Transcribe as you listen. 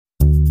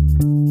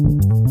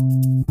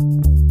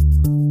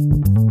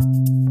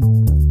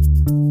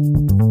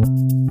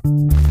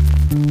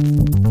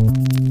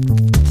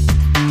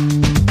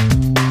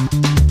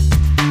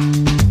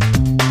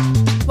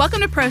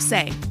Pro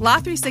Se, Law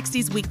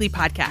 360's weekly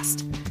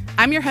podcast.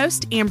 I'm your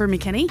host, Amber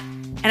McKinney,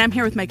 and I'm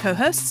here with my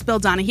co-hosts, Bill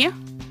Donahue.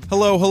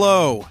 Hello,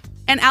 hello.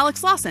 And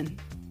Alex Lawson.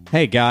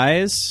 Hey,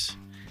 guys.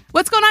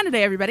 What's going on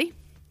today, everybody?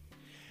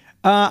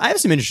 I have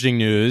some interesting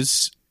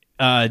news.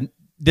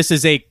 This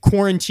is a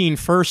quarantine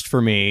first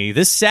for me.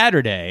 This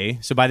Saturday,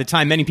 so by the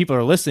time many people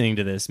are listening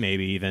to this,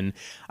 maybe even,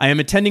 I am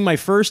attending my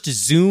first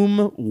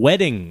Zoom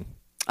wedding.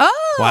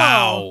 Oh!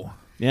 Wow.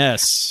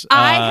 Yes.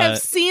 I have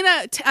seen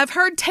I've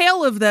heard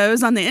tale of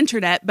those on the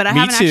internet, but I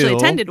haven't actually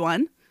attended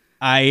one.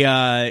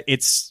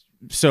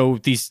 So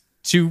these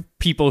two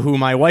people who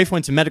my wife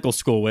went to medical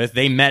school with,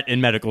 they met in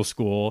medical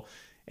school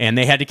and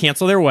they had to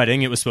cancel their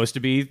wedding. It was supposed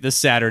to be this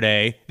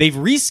Saturday. They've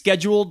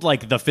rescheduled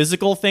like the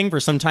physical thing for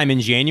sometime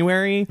in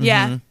January.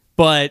 Yeah.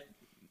 But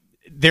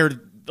they're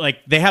like,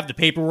 they have the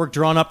paperwork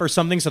drawn up or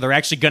something. So they're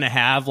actually going to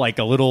have like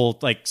a little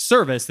like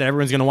service that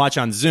everyone's going to watch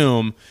on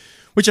Zoom,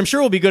 which I'm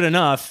sure will be good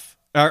enough.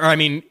 Or I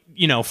mean,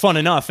 you know, fun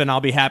enough. And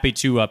I'll be happy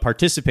to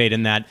participate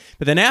in that.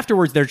 But then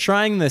afterwards, they're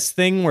trying this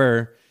thing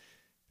where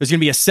there's going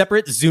to be a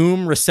separate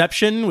Zoom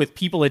reception with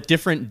people at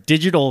different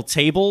digital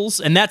tables,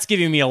 and that's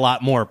giving me a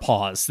lot more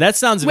pause. That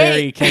sounds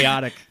very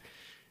chaotic.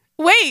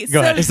 Wait,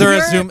 Go ahead. Is there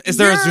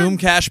a Zoom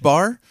cash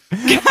bar?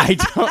 I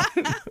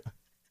don't.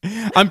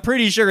 I'm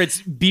pretty sure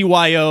it's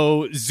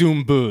BYO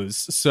Zoom booze.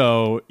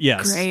 So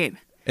yes, great.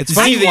 It's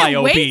I funny.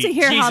 can't wait to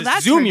hear how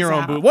that Zoom turns your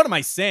own out. booze. What am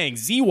I saying?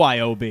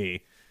 ZYOB.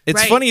 It's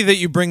Right. funny that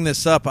you bring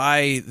this up.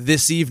 I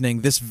this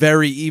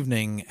very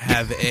evening,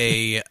 have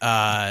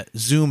a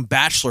Zoom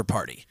bachelor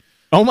party.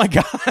 Oh my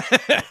god.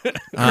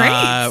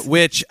 Great.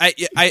 Which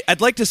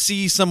I'd like to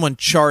see someone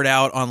chart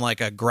out on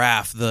like a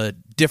graph the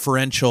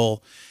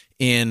differential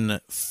in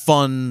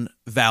fun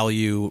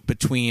value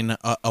between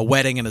a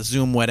wedding and a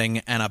Zoom wedding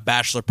and a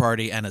bachelor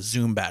party and a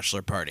Zoom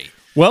bachelor party.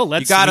 Well,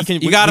 You gotta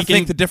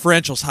think the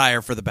differential's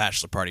higher for the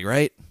bachelor party,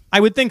 right? I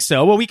would think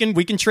so. Well, we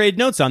can trade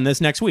notes on this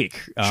next week.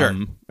 Sure.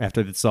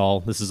 After this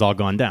has all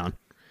gone down.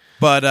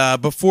 But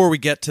before we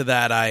get to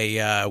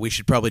that, we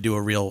should probably do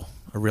a real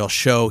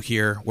show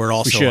here. We're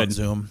also on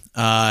Zoom.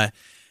 Alex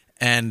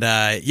and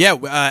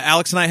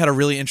I had a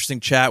really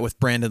interesting chat with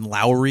Brandon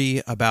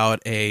Lowry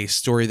about a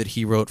story that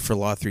he wrote for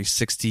Law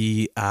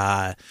 360,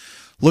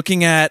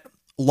 looking at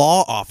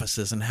law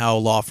offices and how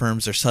law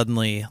firms are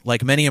suddenly,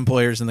 like many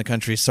employers in the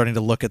country, starting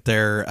to look at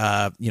their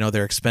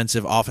their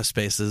expensive office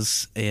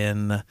spaces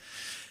in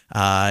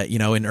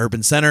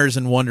urban centers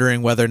and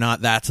wondering whether or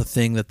not that's a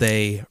thing that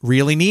they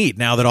really need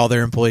now that all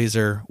their employees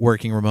are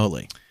working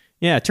remotely.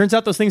 Yeah, it turns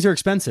out those things are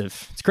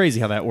expensive. It's crazy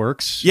how that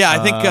works. Yeah,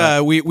 I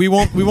think we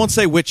won't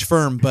say which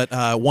firm,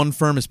 but one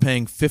firm is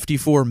paying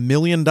 $54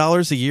 million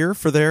a year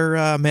for their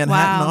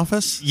Manhattan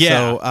office.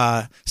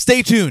 Yeah. So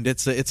stay tuned.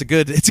 It's a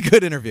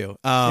good interview.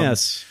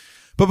 Yes.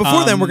 But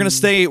before then, we're gonna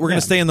stay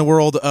in the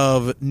world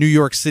of New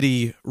York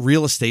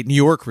real estate.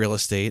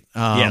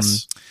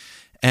 Yes.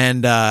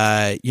 And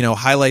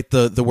highlight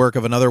the work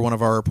of another one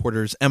of our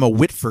reporters, Emma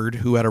Whitford,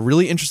 who had a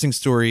really interesting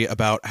story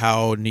about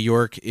how New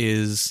York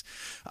is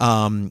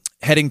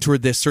heading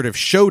toward this sort of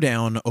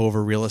showdown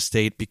over real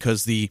estate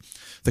because the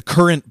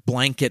current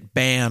blanket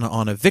ban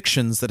on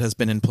evictions that has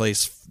been in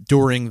place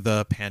during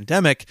the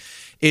pandemic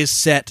is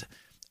set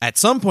at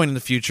some point in the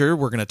future.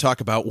 We're going to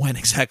talk about when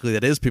exactly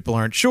that is. People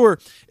aren't sure.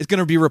 Is going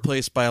to be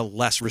replaced by a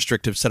less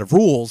restrictive set of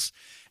rules.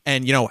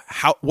 And,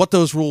 what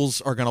those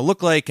rules are going to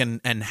look like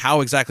and how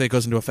exactly it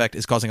goes into effect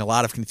is causing a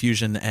lot of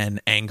confusion and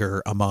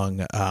anger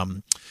among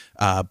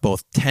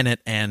both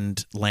tenant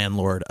and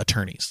landlord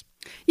attorneys.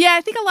 Yeah,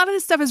 I think a lot of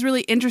this stuff is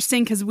really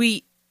interesting because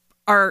we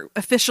are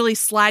officially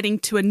sliding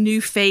to a new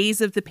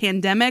phase of the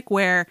pandemic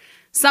where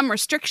some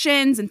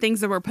restrictions and things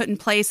that were put in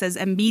place as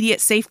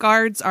immediate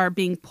safeguards are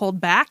being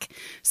pulled back.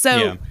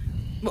 So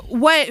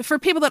what, for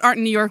people that aren't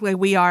in New York like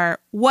we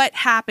are, what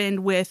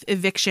happened with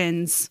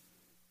evictions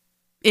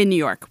in New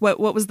York? What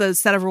was the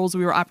set of rules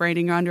we were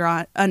operating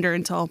under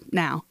until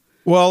now?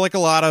 Well, like a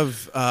lot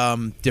of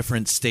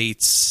different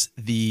states,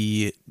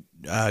 the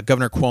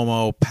Governor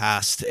Cuomo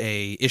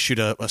issued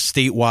a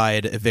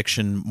statewide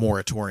eviction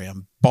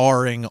moratorium,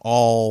 barring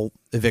all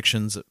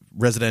evictions,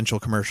 residential,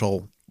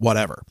 commercial,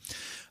 whatever.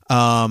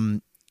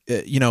 Some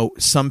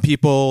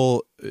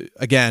people,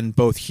 again,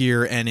 both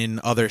here and in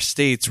other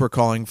states, were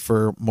calling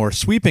for more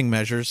sweeping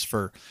measures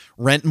for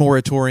rent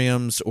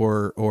moratoriums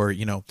or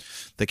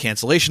the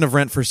cancellation of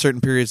rent for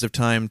certain periods of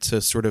time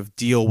to sort of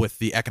deal with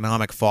the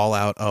economic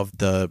fallout of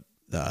the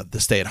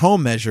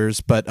stay-at-home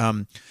measures. But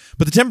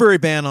the temporary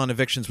ban on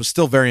evictions was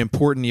still very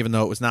important, even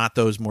though it was not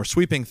those more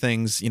sweeping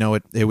things.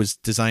 It was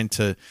designed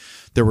to.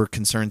 There were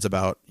concerns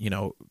about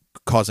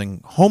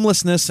causing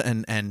homelessness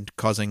and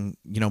causing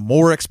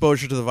more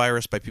exposure to the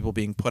virus by people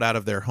being put out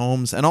of their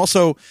homes, and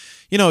also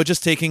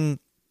just taking.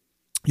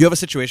 You have a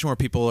situation where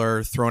people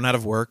are thrown out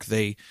of work.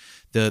 The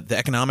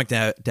economic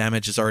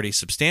damage is already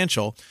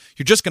substantial.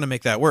 You're just going to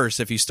make that worse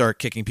if you start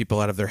kicking people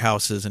out of their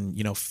houses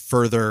and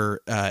further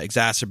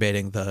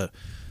exacerbating the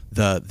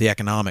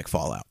economic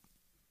fallout.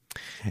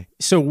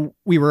 So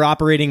we were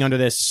operating under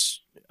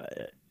this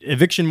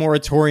eviction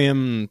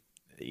moratorium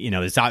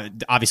it's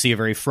obviously a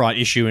very fraught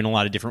issue in a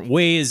lot of different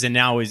ways. And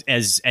now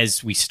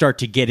as we start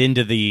to get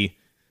into the,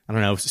 I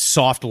don't know,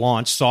 soft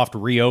launch, soft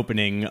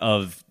reopening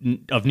of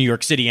New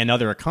York City and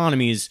other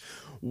economies,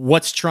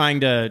 what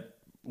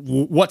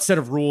set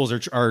of rules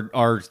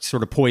are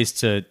sort of poised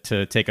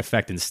to take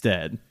effect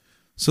instead?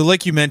 So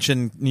like you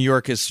mentioned, New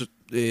York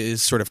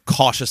is sort of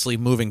cautiously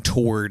moving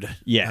toward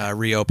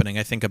reopening.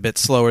 I think a bit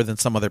slower than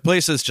some other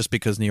places just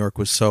because New York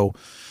was so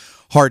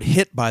hard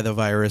hit by the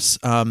virus.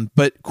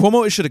 But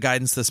Cuomo issued a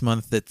guidance this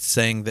month that's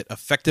saying that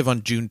effective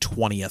on June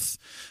 20th,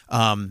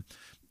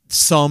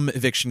 some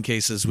eviction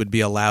cases would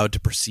be allowed to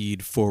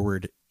proceed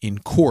forward in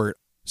court.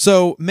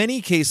 So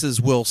many cases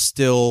will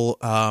still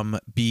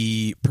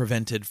be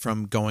prevented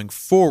from going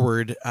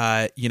forward.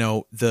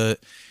 The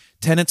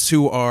tenants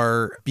who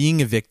are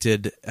being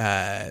evicted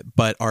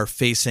but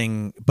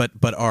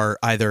are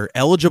either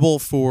eligible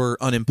for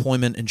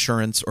unemployment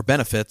insurance or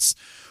benefits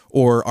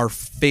or are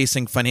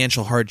facing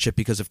financial hardship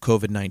because of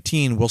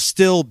COVID-19 will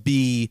still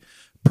be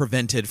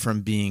prevented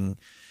from being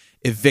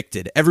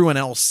evicted. Everyone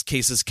else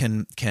cases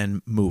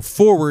can move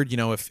forward.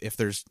 If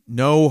there's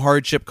no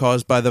hardship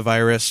caused by the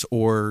virus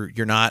or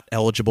you're not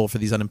eligible for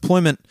these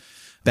unemployment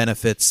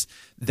benefits,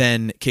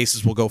 then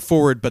cases will go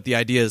forward. But the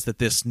idea is that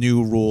this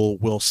new rule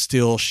will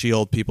still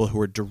shield people who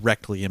are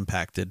directly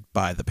impacted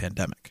by the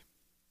pandemic.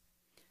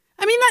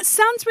 I mean, that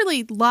sounds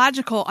really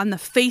logical on the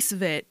face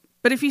of it,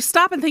 but if you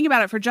stop and think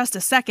about it for just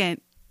a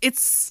second,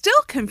 it's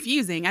still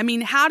confusing. I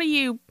mean, how do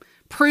you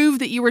prove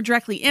that you were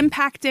directly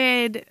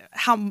impacted?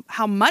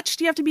 How much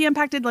do you have to be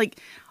impacted? Like,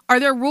 are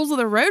there rules of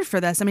the road for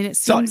this? I mean, it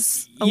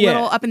seems a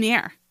little up in the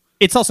air.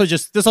 There's also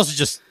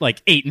just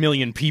like 8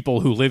 million people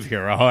who live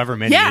here, or however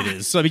many it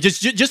is. So I mean,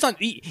 just on,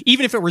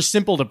 even if it were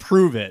simple to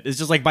prove it, it's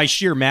just like by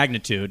sheer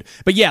magnitude.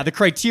 But yeah, the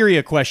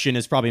criteria question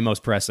is probably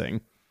most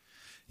pressing.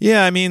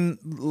 Yeah, I mean,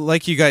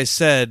 like you guys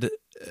said,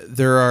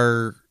 there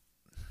are,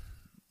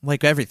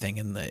 like everything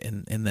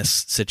in this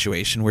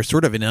situation, we're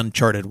sort of in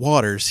uncharted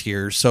waters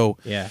here. So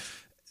yeah.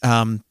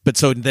 But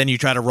so then you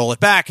try to roll it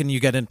back and you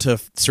get into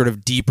sort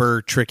of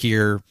deeper,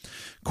 trickier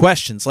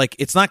questions. Like,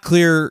 it's not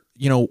clear,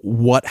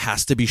 what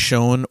has to be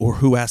shown or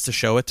who has to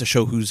show it to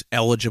show who's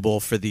eligible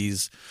for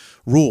these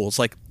rules.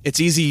 Like, it's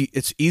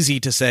easy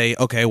to say,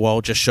 okay,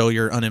 well, just show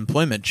your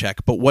unemployment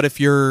check. But what if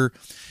you're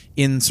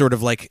in sort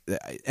of like,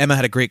 Emma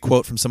had a great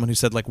quote from someone who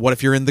said, like, what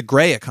if you're in the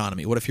gray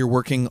economy? What if you're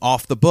working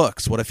off the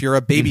books? What if you're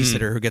a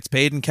babysitter who gets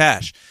paid in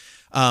cash?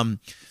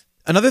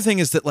 Another thing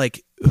is that,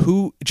 like,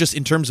 who, just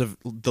in terms of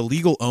the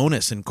legal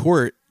onus in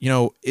court,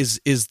 is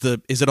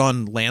it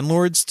on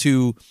landlords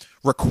to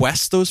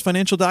request those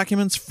financial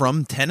documents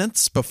from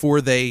tenants before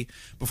they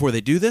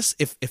do this?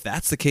 If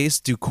that's the case,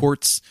 do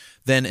courts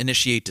then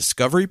initiate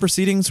discovery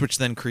proceedings, which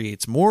then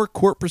creates more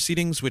court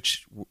proceedings?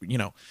 Which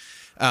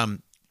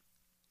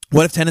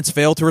what if tenants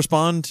fail to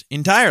respond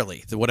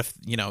entirely? What if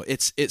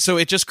so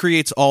it just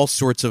creates all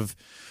sorts of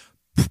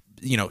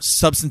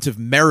substantive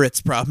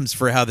merits problems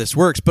for how this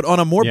works. But on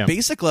a more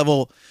basic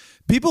level,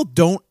 people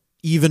don't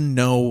even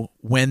know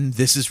when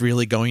this is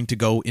really going to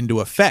go into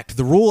effect.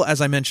 The rule,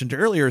 as I mentioned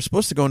earlier, is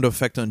supposed to go into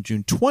effect on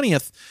June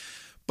 20th.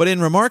 But in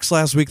remarks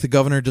last week, the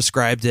governor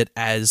described it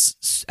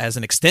as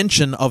an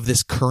extension of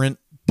this current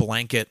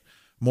blanket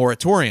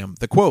moratorium.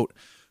 The quote,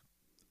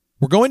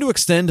 "We're going to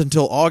extend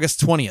until August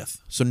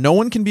 20th, so no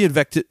one can be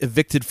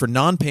evicted for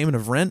non-payment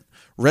of rent,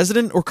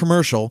 resident or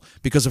commercial,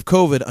 because of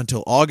COVID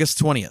until August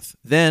 20th.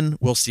 Then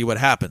we'll see what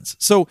happens."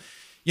 So,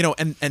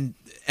 and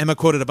Emma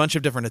quoted a bunch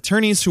of different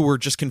attorneys who were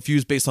just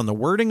confused based on the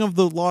wording of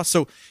the law.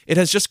 So it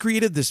has just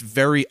created this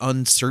very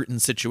uncertain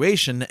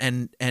situation,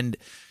 and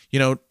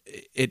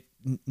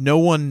no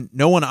one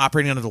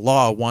operating under the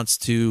law wants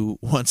to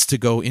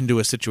go into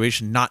a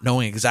situation not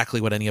knowing exactly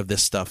what any of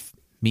this stuff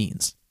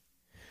means.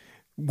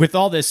 With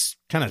all this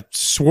kind of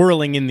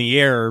swirling in the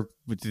air,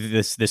 with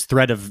this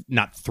threat of,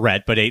 not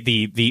threat, but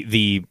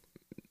the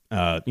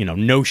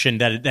notion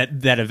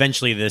that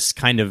eventually this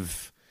kind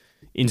of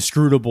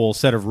inscrutable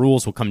set of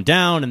rules will come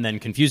down, and then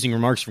confusing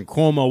remarks from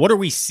Cuomo. What are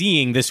we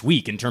seeing this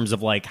week in terms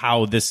of like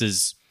how this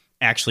is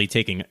actually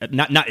taking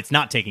it's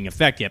not taking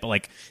effect yet, but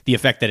like the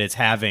effect that it's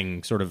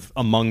having sort of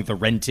among the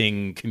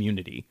renting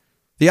community?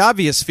 The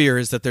obvious fear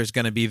is that there's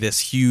going to be this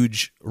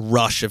huge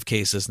rush of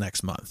cases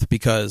next month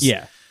because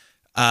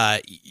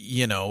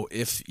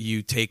if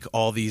you take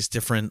all these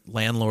different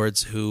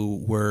landlords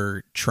who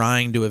were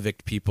trying to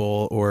evict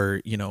people,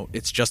 or,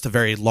 it's just a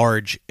very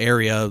large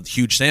area,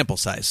 huge sample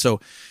size. So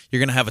you're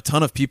going to have a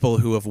ton of people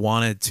who have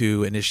wanted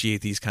to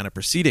initiate these kind of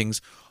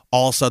proceedings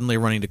all suddenly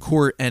running to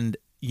court. And,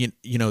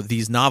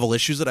 these novel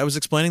issues that I was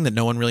explaining that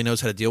no one really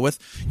knows how to deal with,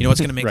 it's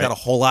going to make that a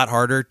whole lot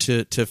harder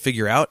to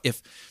figure out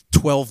if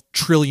 12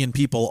 trillion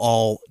people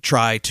all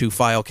try to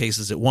file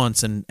cases at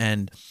once.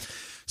 And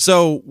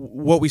so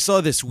what we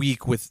saw this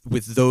week with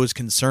those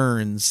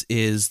concerns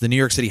is the New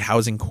York City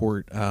Housing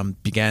Court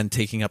began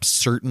taking up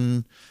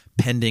certain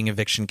pending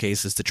eviction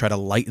cases to try to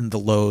lighten the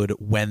load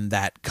when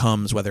that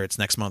comes, whether it's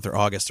next month or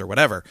August or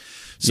whatever.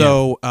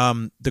 So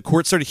the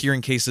court started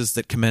hearing cases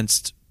that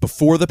commenced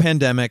before the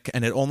pandemic,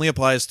 and it only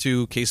applies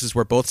to cases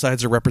where both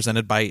sides are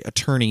represented by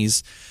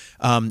attorneys,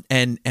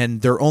 and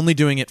they're only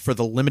doing it for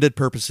the limited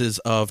purposes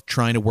of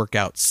trying to work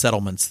out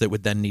settlements that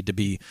would then need to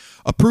be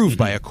approved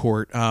by a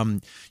court.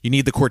 You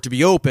need the court to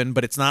be open,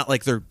 but it's not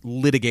like they're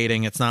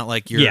litigating. It's not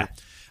like you're...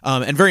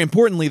 and very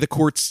importantly, the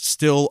courts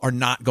still are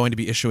not going to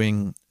be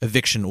issuing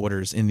eviction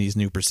orders in these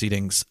new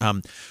proceedings.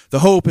 The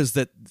hope is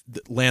that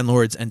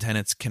landlords and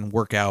tenants can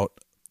work out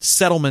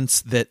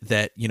settlements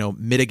that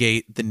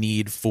mitigate the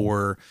need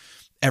for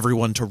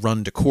everyone to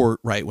run to court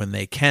right when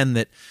they can.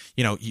 That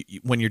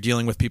when you're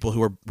dealing with people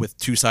who are with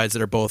two sides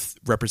that are both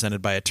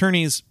represented by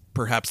attorneys,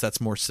 perhaps that's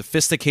more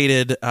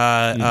sophisticated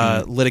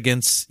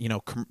litigants,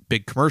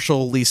 big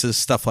commercial leases,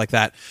 stuff like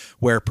that,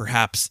 where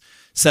perhaps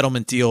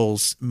settlement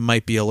deals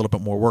might be a little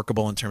bit more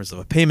workable in terms of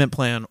a payment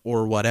plan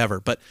or whatever.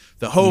 But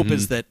the hope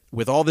is that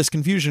with all this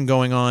confusion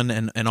going on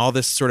and all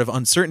this sort of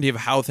uncertainty of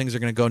how things are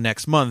going to go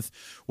next month,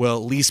 we'll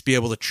at least be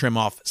able to trim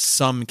off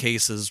some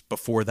cases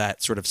before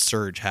that sort of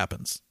surge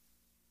happens.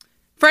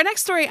 For our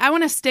next story, I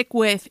want to stick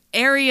with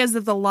areas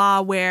of the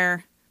law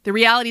where the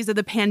realities of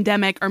the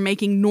pandemic are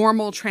making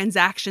normal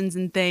transactions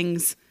and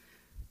things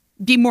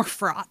be more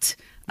fraught.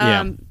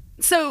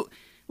 So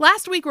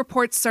last week,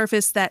 reports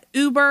surfaced that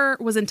Uber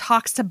was in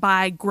talks to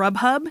buy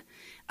Grubhub.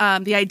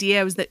 The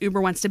idea was that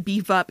Uber wants to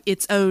beef up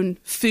its own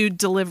food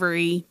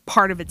delivery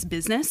part of its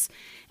business.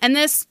 And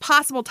this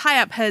possible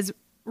tie-up has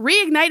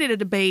reignited a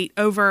debate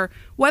over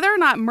whether or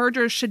not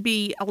mergers should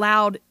be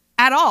allowed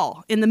at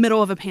all in the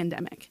middle of a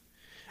pandemic.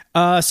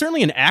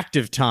 Certainly an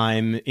active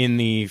time in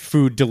the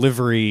food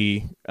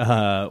delivery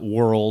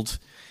world.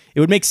 It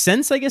would make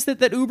sense, I guess,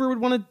 that Uber would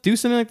want to do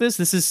something like this.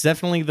 This is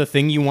definitely the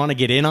thing you want to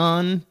get in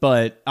on.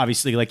 But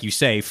obviously, like you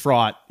say,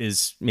 fraught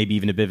is maybe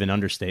even a bit of an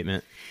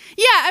understatement.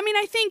 Yeah, I mean,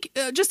 I think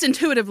just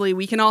intuitively,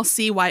 we can all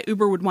see why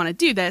Uber would want to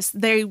do this.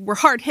 They were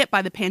hard hit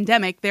by the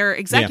pandemic. Their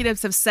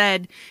executives have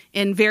said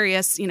in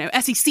various,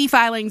 SEC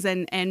filings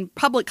and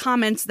public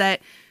comments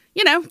that,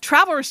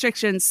 travel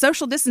restrictions,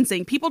 social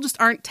distancing, people just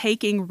aren't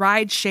taking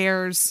ride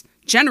shares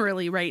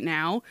generally right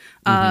now.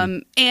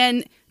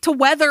 And to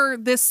weather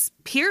this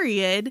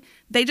period,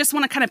 they just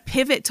want to kind of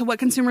pivot to what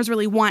consumers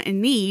really want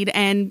and need.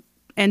 And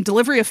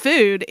delivery of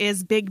food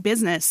is big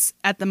business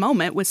at the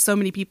moment with so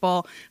many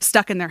people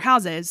stuck in their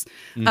houses.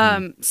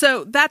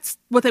 So that's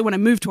what they want to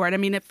move toward. I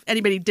mean, if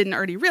anybody didn't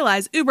already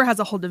realize, Uber has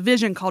a whole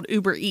division called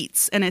Uber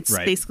Eats, and it's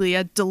basically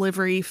a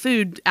delivery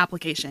food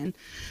application.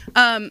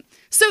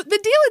 So the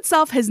deal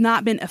itself has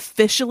not been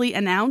officially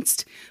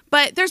announced,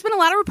 but there's been a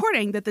lot of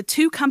reporting that the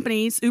two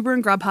companies, Uber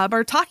and Grubhub,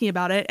 are talking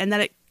about it and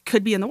that it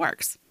could be in the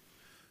works.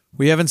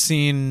 We haven't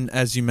seen,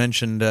 as you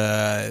mentioned,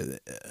 an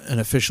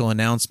official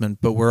announcement,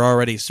 but we're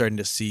already starting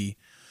to see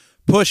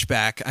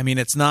pushback. I mean,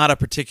 it's not a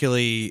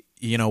particularly,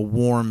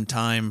 warm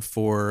time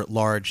for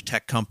large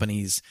tech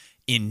companies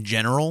in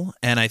general,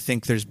 and I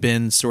think there's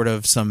been sort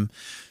of some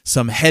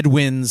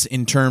headwinds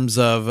in terms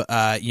of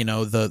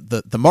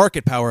the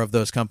market power of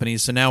those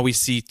companies. So now we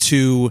see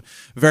two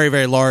very,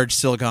 very large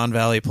Silicon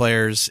Valley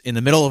players in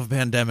the middle of a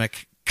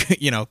pandemic,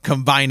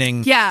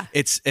 combining. Yeah,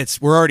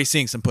 we're already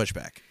seeing some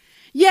pushback.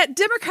 Yeah,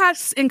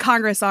 Democrats in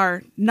Congress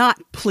are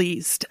not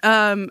pleased.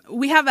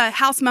 We have a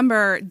House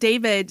member,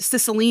 David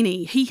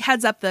Cicilline. He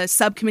heads up the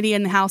subcommittee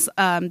in the House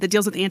that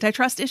deals with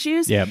antitrust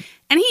issues. Yep.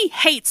 And he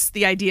hates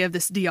the idea of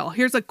this deal.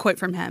 Here's a quote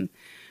from him.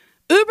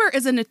 Uber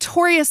is a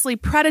notoriously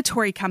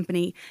predatory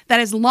company that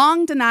has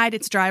long denied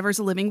its drivers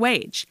a living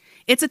wage.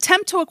 Its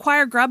attempt to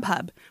acquire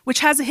Grubhub,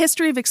 which has a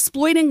history of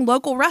exploiting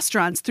local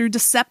restaurants through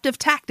deceptive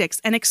tactics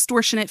and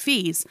extortionate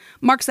fees,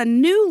 marks a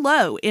new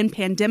low in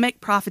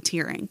pandemic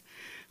profiteering.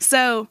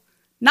 So,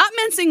 not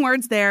mincing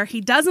words there,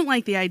 he doesn't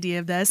like the idea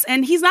of this,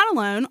 and he's not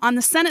alone. On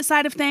the Senate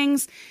side of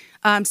things,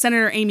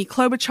 Senator Amy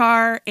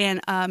Klobuchar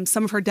and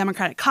some of her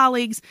Democratic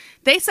colleagues,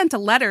 they sent a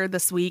letter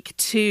this week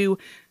to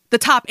the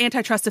top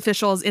antitrust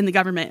officials in the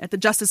government at the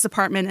Justice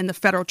Department and the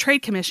Federal Trade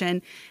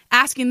Commission,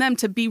 asking them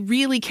to be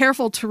really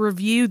careful to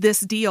review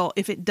this deal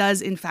if it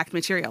does in fact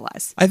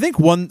materialize. I think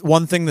one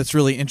thing that's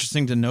really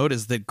interesting to note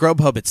is that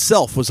Grubhub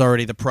itself was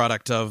already the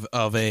product of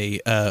a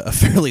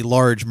fairly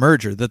large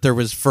merger. That there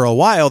was, for a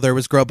while, there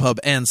was Grubhub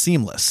and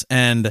Seamless,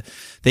 and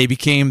they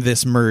became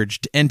this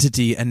merged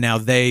entity, and now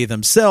they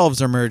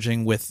themselves are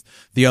merging with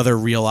the other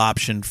real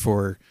option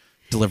for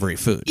delivery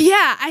food.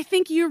 Yeah, I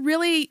think you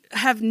really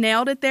have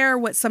nailed it there,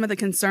 what some of the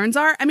concerns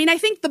are. I mean, I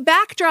think the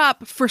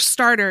backdrop for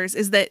starters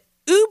is that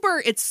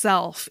Uber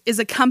itself is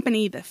a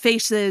company that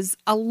faces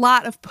a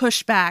lot of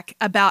pushback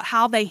about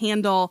how they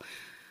handle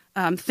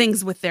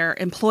things with their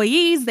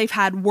employees. They've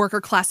had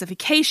worker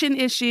classification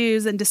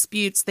issues and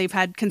disputes. They've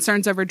had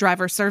concerns over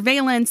driver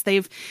surveillance.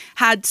 They've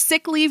had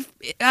sick leave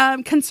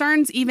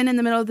concerns even in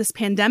the middle of this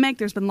pandemic.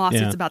 There's been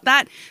lawsuits about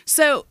that.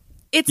 So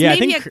it's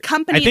maybe a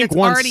company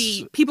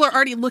that's people are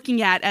already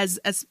looking at as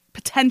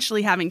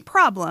potentially having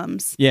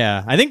problems.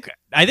 Yeah, I think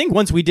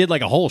once we did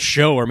like a whole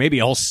show or maybe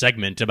a whole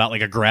segment about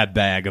like a grab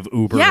bag of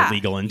Uber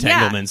legal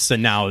entanglements,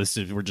 and now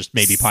we're just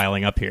maybe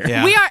piling up here.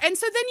 Yeah. We are, and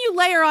so then you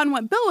layer on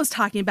what Bill was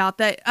talking about,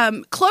 that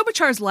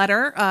Klobuchar's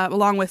letter,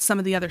 along with some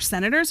of the other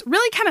senators,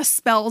 really kind of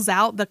spells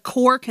out the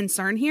core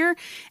concern here,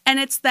 and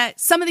it's that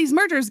some of these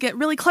mergers get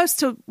really close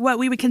to what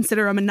we would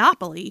consider a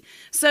monopoly.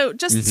 So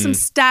just some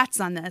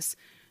stats on this.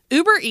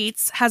 Uber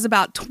Eats has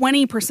about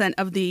 20%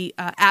 of the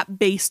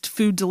app-based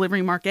food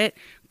delivery market.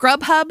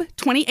 Grubhub,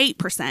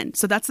 28%.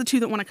 So that's the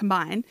two that want to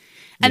combine.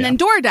 And then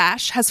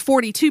DoorDash has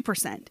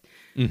 42%.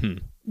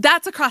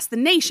 That's across the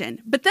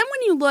nation. But then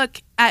when you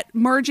look at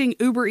merging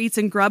Uber Eats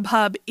and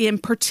Grubhub in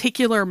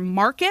particular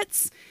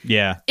markets,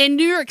 in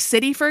New York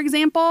City, for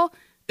example,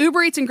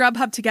 Uber Eats and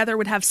Grubhub together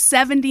would have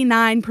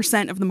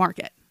 79% of the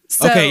market.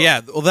 So, okay,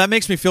 yeah. Well, that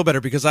makes me feel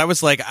better because I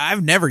was like,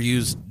 I've never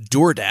used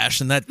DoorDash,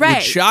 and that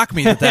would shock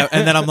me. And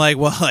then I'm like,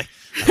 well, I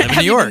live in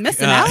New York.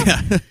 Missing out?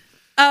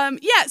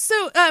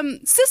 So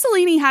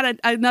Cicilline had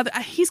another.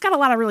 He's got a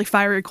lot of really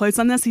fiery quotes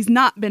on this. He's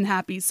not been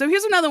happy. So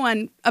here's another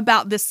one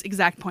about this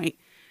exact point.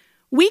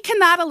 We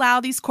cannot allow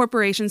these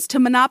corporations to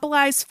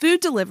monopolize food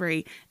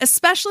delivery,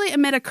 especially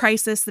amid a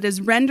crisis that is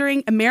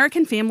rendering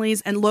American families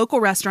and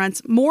local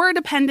restaurants more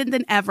dependent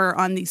than ever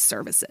on these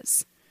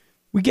services.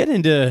 We get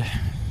into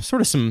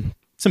sort of some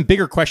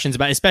bigger questions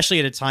about, especially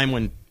at a time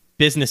when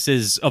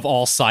businesses of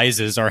all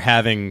sizes are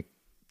having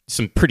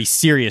some pretty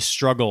serious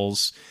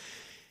struggles,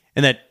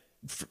 and that,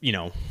 you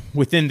know,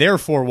 within their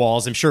four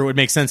walls, I'm sure it would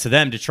make sense to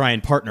them to try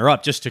and partner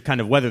up just to kind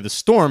of weather the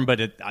storm. But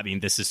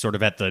this is sort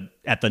of at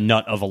the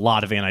nut of a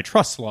lot of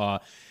antitrust law.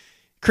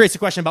 Creates a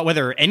question about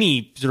whether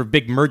any sort of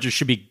big merger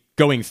should be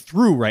going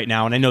through right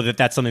now. And I know that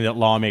that's something that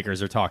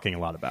lawmakers are talking a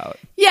lot about.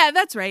 Yeah,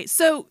 that's right.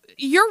 So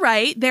you're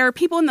right. There are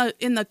people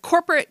in the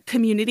corporate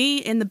community,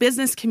 in the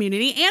business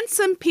community, and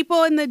some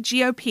people in the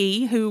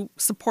GOP who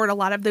support a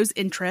lot of those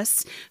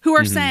interests who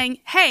are saying,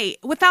 hey,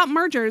 without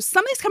mergers,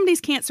 some of these companies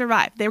can't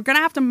survive. They're going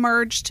to have to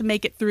merge to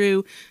make it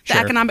through the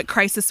economic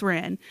crisis we're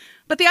in.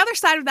 But the other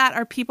side of that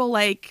are people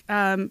like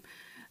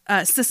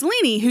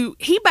Cicilline, who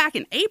back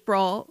in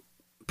April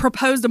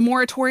proposed a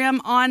moratorium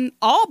on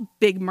all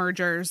big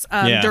mergers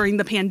during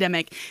the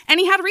pandemic. And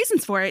he had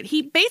reasons for it.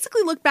 He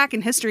basically looked back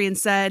in history and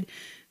said,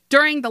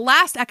 during the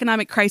last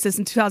economic crisis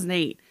in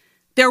 2008,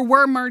 there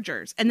were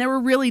mergers and they were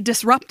really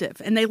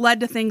disruptive. And they led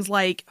to things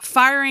like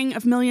firing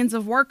of millions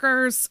of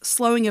workers,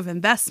 slowing of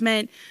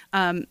investment,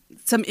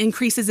 some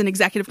increases in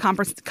executive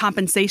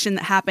compensation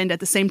that happened at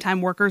the same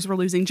time workers were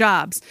losing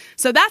jobs.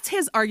 So that's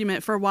his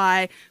argument for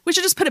why we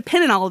should just put a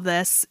pin in all of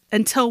this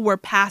until we're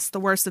past the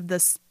worst of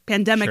this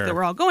pandemic that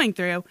we're all going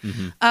through.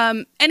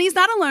 And he's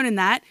not alone in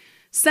that.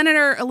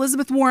 Senator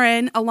Elizabeth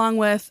Warren, along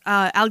with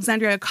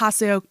Alexandria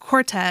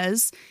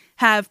Ocasio-Cortez,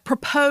 have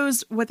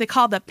proposed what they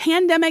call the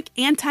Pandemic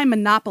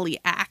Anti-Monopoly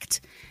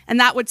Act, and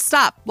that would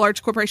stop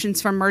large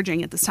corporations from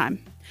merging at this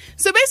time.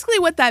 So basically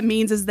what that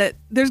means is that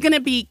there's going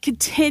to be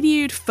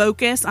continued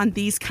focus on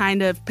these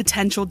kind of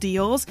potential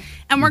deals,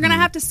 and we're going to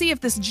have to see if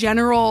this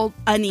general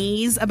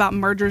unease about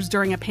mergers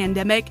during a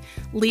pandemic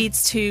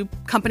leads to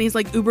companies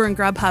like Uber and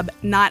Grubhub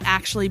not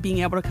actually being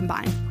able to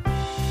combine.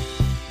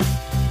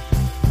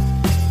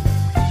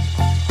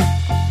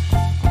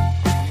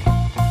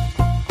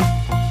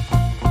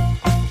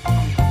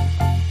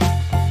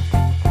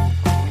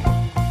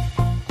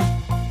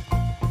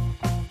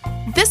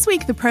 This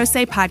week, the Pro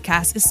Se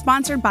podcast is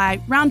sponsored by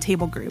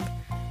Roundtable Group.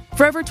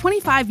 For over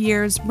 25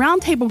 years,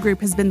 Roundtable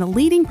Group has been the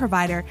leading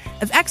provider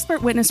of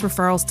expert witness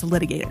referrals to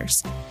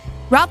litigators.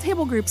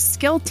 Roundtable Group's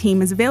skilled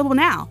team is available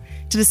now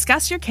to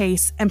discuss your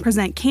case and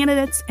present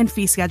candidates and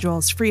fee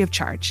schedules free of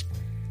charge.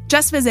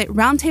 Just visit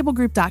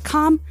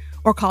roundtablegroup.com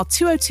or call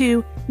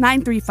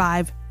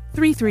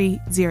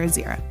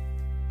 202-935-3300.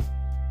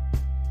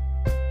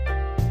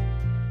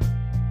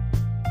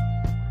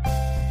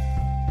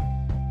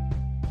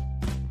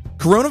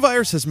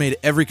 Coronavirus has made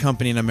every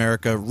company in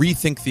America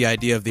rethink the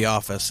idea of the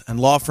office, and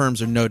law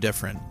firms are no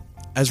different.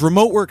 As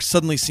remote work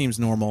suddenly seems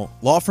normal,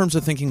 law firms are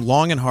thinking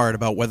long and hard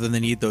about whether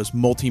they need those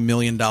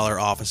multi-million-dollar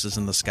offices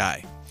in the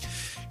sky.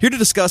 Here to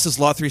discuss is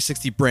Law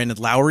 360 Brandon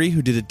Lowry,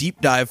 who did a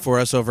deep dive for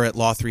us over at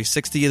Law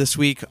 360 this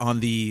week on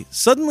the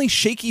suddenly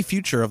shaky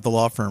future of the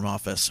law firm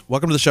office.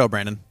 Welcome to the show,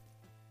 Brandon.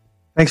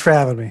 Thanks for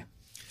having me.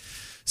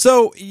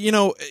 So,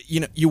 you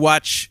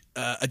watch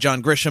a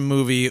John Grisham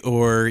movie,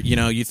 or,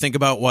 you think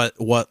about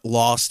what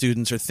law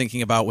students are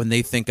thinking about when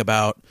they think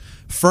about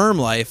firm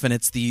life, and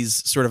it's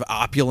these sort of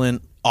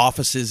opulent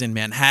offices in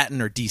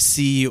Manhattan or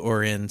DC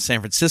or in San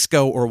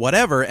Francisco or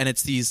whatever, and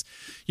it's these,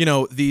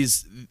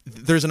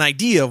 there's an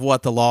idea of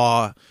what the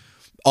law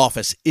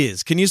office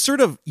is. Can you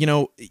sort of,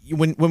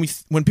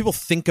 when people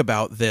think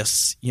about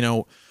this,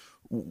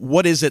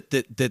 what is it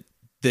that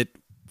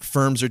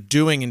firms are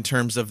doing in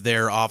terms of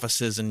their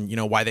offices, and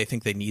why they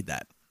think they need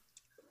that?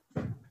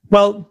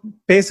 Well,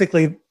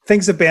 basically,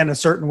 things have been a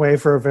certain way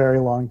for a very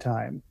long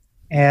time,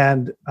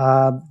 and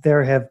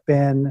there have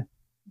been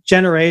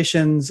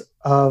generations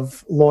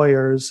of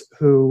lawyers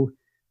who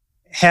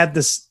had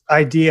this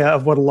idea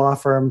of what a law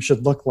firm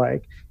should look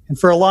like, And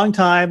for a long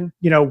time,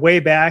 way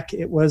back,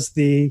 it was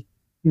the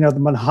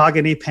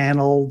mahogany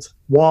paneled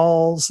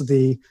walls,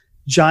 the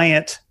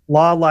giant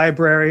law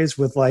libraries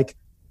with like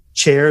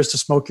chairs to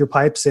smoke your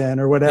pipes in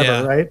or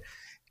whatever, right?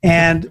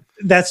 And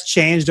that's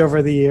changed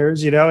over the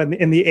years. In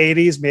the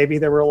 80s, maybe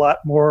there were a lot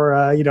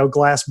more,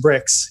 glass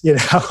bricks,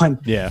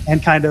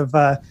 and kind of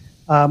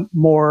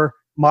more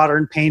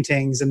modern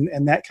paintings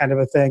and that kind of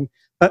a thing.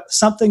 But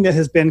something that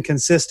has been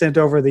consistent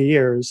over the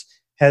years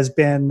has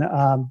been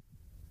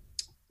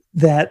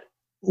that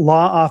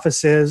law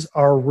offices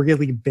are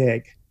really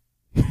big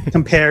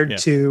compared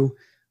to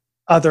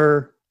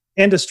other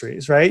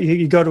industries, right?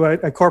 You go to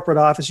a corporate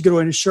office, you go to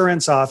an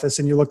insurance office,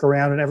 and you look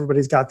around and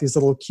everybody's got these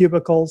little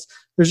cubicles.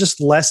 There's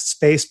just less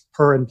space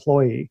per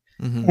employee.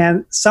 Mm-hmm.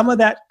 And some of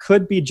that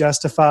could be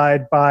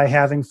justified by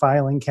having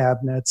filing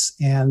cabinets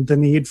and the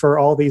need for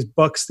all these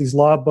books, these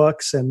law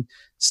books and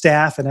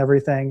staff and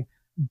everything.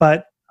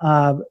 But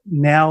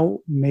now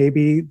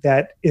maybe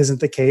that isn't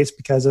the case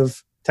because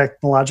of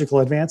technological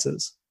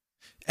advances.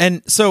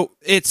 And so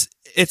it's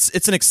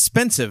an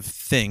expensive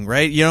thing,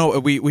 right?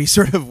 We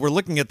sort of, we're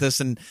looking at this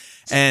and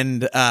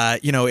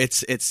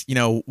it's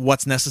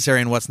what's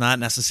necessary and what's not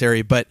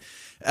necessary. But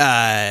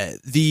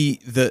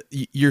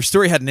your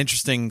story had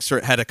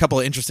had a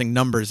couple of interesting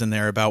numbers in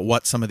there about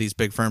what some of these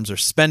big firms are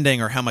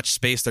spending or how much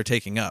space they're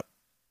taking up.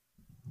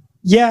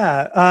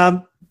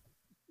 Yeah.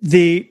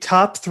 The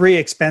top 3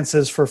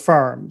 expenses for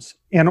firms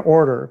in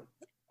order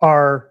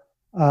are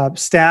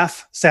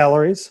staff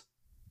salaries,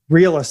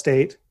 real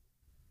estate,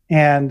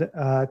 and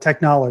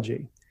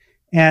technology.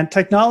 And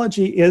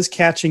technology is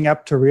catching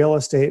up to real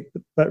estate,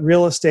 but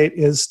real estate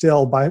is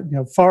still by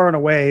far and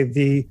away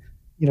the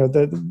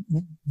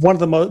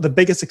one of the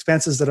biggest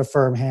expenses that a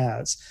firm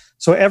has.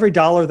 So every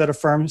dollar that a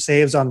firm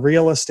saves on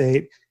real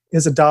estate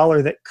is a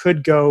dollar that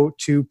could go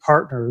to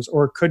partners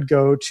or could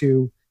go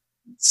to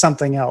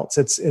something else.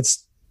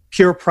 It's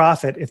pure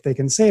profit if they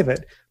can save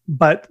it.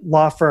 But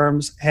law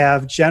firms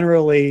have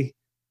generally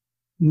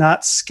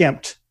not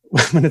skimped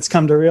when it's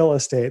come to real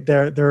estate.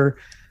 They're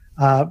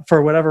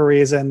for whatever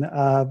reason,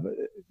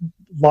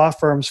 law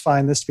firms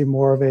find this to be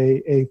more of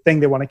a thing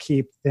they want to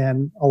keep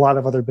than a lot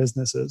of other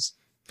businesses.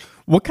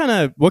 What kind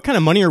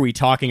of money are we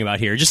talking about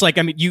here? Just like,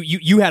 I mean,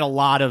 you had a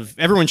lot of,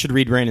 everyone should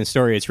read Brandon's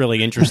story. It's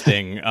really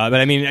interesting. But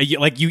I mean,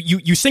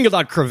 you singled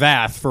out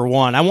Cravath for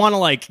one. I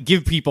want to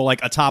give people a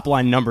top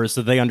line number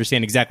so they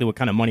understand exactly what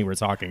kind of money we're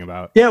talking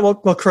about. Yeah. Well,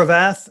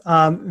 Cravath,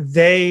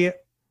 they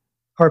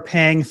are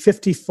paying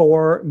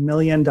 $54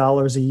 million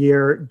a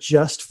year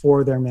just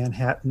for their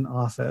Manhattan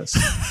office.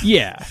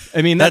 Yeah.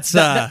 I mean, that's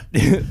the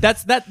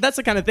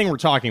kind of thing we're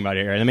talking about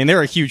here. I mean,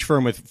 they're a huge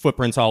firm with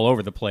footprints all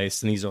over the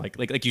place. And these are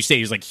like you say,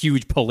 these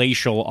huge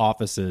palatial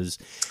offices.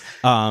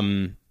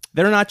 They're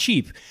not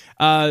cheap.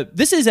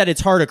 This is at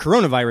its heart a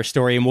coronavirus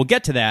story, and we'll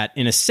get to that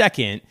in a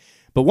second.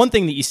 But one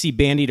thing that you see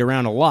bandied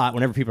around a lot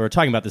whenever people are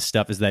talking about this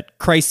stuff is that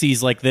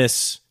crises like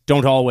this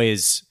don't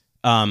always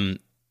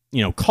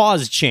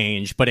cause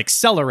change, but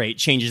accelerate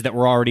changes that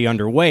were already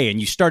underway. And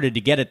you started to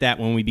get at that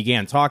when we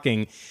began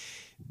talking.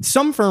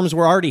 Some firms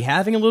were already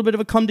having a little bit of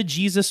a come to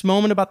Jesus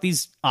moment about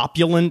these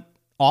opulent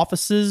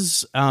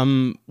offices.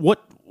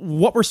 What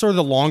were sort of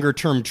the longer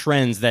term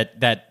trends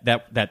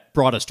that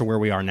brought us to where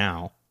we are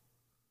now?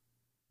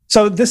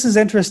 So this is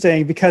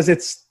interesting because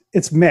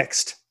it's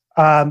mixed.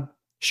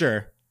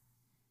 Sure.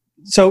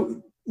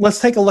 So let's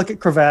take a look at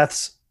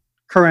Cravath's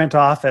current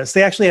office.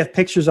 They actually have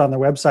pictures on their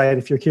website,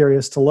 if you're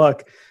curious to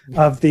look,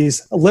 of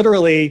these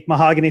literally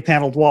mahogany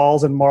paneled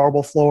walls and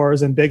marble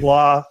floors and big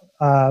law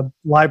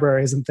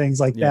libraries and things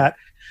like that.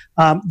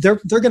 They're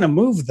going to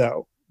move,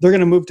 though. They're going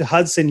to move to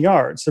Hudson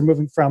Yards. They're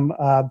moving from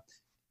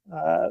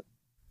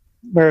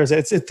where is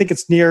it? I think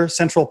it's near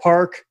Central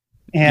Park,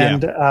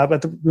 and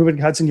but they're moving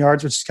to Hudson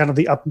Yards, which is kind of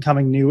the up and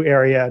coming new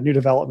area, new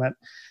development.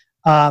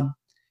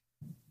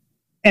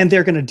 And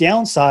they're going to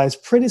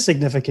downsize pretty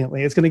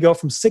significantly. It's going to go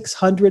from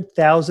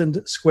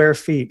 600,000 square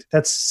feet.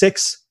 That's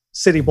 6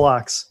 city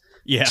blocks.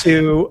 Yeah.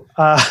 To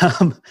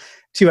I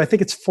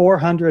think it's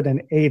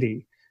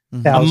 480.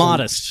 A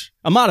modest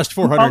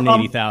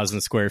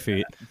 480,000 square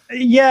feet.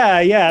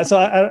 Yeah. So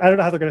I don't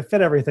know how they're going to fit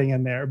everything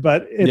in there,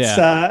 but it's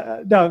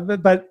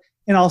but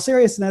in all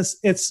seriousness,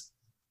 it's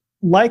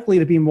likely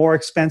to be more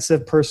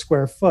expensive per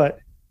square foot,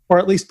 or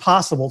at least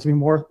possible to be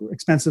more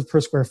expensive per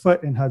square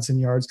foot in Hudson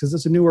Yards because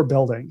it's a newer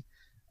building.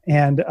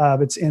 And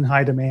it's in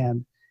high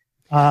demand.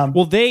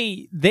 Well,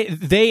 they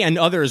and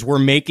others were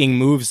making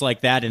moves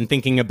like that and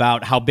thinking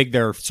about how big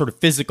their sort of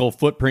physical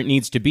footprint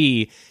needs to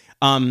be.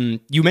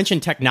 You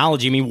mentioned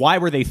technology. I mean, why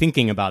were they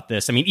thinking about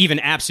this? I mean, even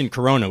absent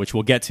Corona, which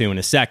we'll get to in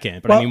a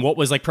second. But I mean, what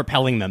was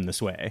propelling them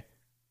this way?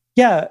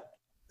 Yeah,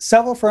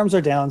 several firms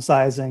are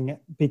downsizing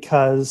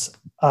because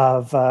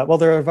of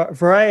there are a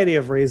variety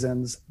of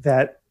reasons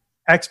that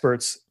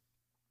experts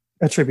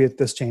attribute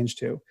this change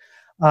to.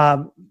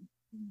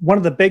 One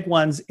of the big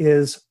ones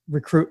is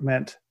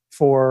recruitment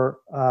for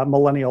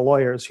millennial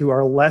lawyers who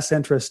are less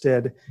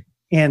interested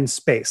in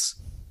space.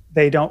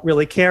 They don't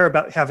really care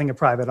about having a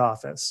private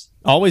office.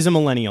 Always a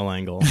millennial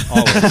angle.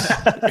 Always.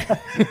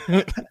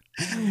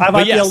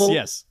 But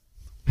yes.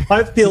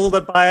 Might be a little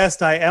bit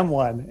biased. I am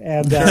one,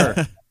 and sure.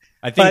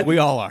 I think we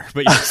all are.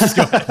 But yes,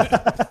 go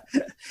ahead.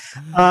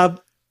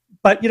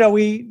 But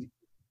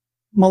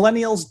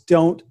millennials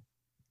don't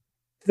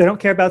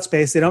care about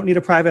space. They don't need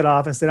a private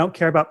office. They don't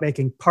care about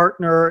making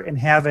partner and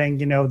having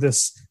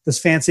this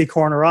fancy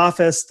corner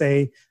office.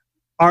 They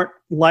aren't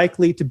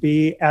likely to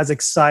be as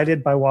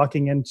excited by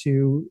walking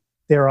into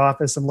their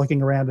office and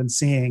looking around and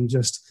seeing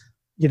just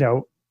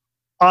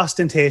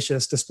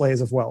ostentatious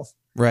displays of wealth.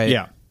 Right.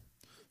 Yeah.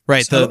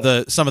 Right. So,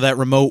 the some of that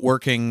remote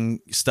working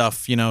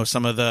stuff,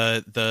 some of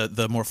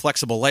the more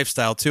flexible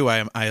lifestyle too,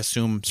 I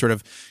assume sort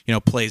of,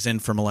 plays in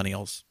for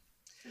millennials.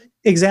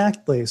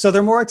 Exactly. So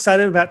they're more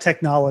excited about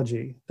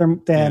technology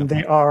than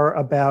they are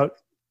about,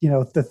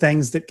 the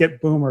things that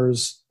get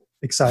boomers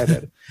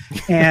excited.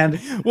 And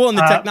well, and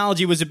the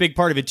technology was a big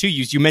part of it too.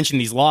 You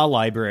mentioned these law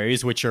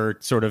libraries, which are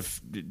sort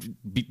of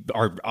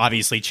are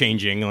obviously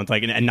changing,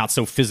 and not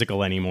so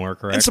physical anymore.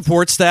 Correct. And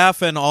support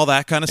staff and all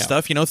that kind of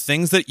stuff.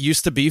 Things that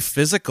used to be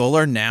physical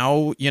are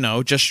now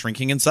just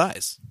shrinking in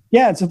size.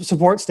 Yeah, it's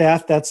support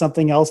staff. That's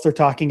something else they're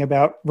talking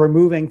about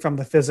removing from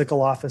the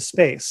physical office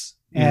space.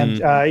 And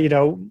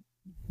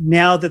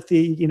now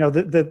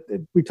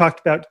that we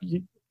talked about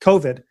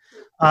COVID.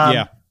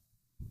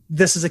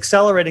 This is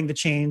accelerating the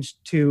change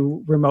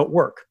to remote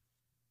work,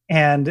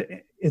 and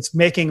it's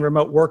making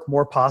remote work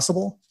more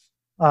possible.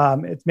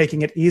 It's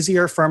making it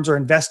easier. Firms are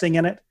investing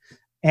in it.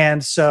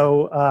 And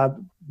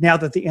so now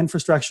that the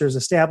infrastructure is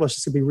established,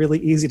 it's going to be really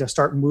easy to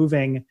start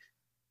moving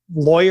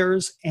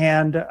lawyers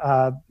and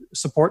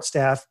support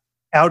staff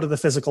out of the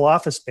physical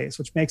office space,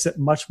 which makes it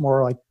much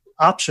more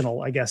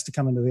optional, I guess, to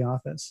come into the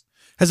office.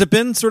 Has it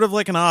been sort of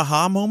like an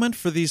aha moment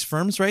for these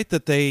firms, right?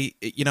 That they,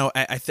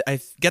 I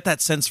get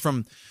that sense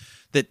from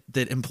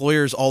that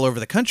employers all over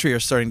the country are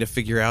starting to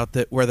figure out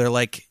that where they're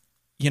like,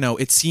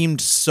 it seemed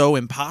so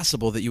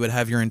impossible that you would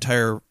have your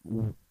entire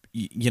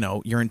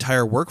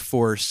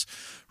workforce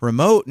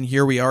remote. And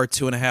here we are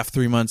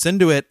 2.5-3 months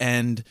into it.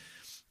 And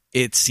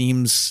it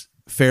seems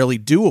fairly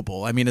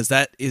doable. I mean,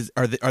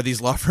 are these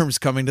law firms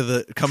coming to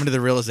the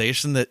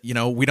realization that,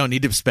 we don't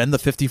need to spend the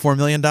 $54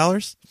 million?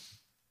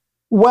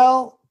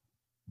 Well,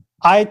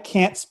 I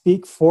can't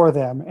speak for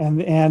them.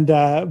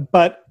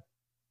 But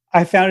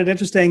I found it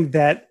interesting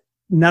that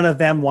none of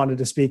them wanted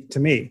to speak to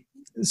me.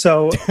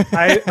 So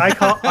I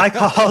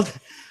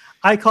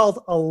called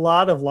a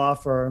lot of law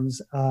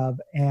firms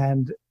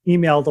and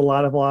emailed a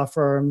lot of law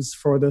firms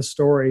for this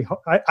story.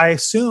 I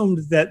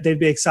assumed that they'd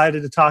be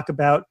excited to talk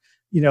about,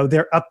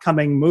 their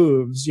upcoming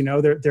moves.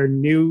 Their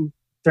new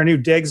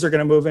digs are going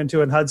to move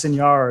into in Hudson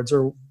Yards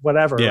or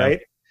whatever,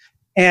 right?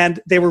 And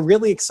they were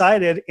really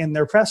excited in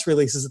their press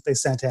releases that they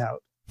sent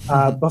out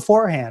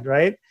beforehand,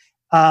 right?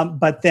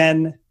 But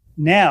then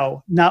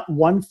now, not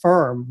one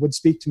firm would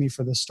speak to me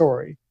for the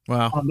story.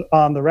 Wow.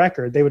 On the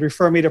record. They would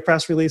refer me to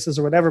press releases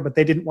or whatever, but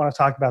they didn't want to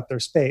talk about their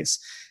space.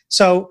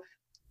 So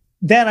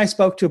then I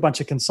spoke to a bunch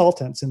of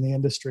consultants in the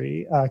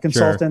industry,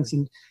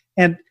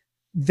 and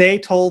they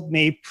told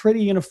me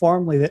pretty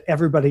uniformly that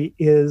everybody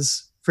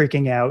is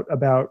freaking out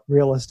about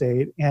real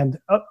estate and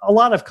a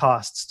lot of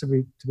costs, to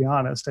be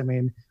honest. I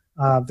mean,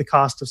 the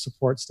cost of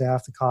support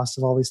staff, the cost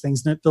of all these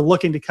things. They're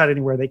looking to cut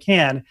anywhere they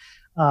can.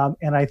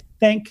 And I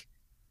think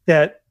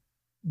that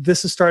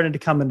this is starting to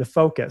come into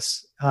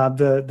focus.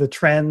 The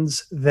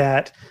trends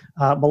that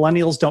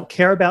millennials don't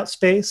care about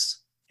space,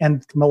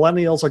 and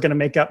millennials are going to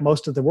make up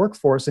most of the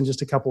workforce in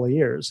just a couple of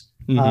years.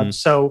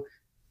 So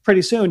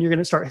pretty soon you're going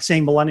to start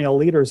seeing millennial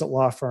leaders at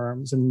law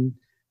firms and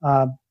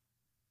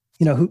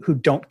who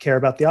don't care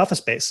about the office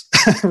space,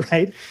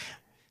 right?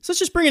 So let's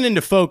just bring it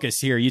into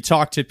focus here. You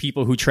talk to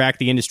people who track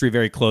the industry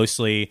very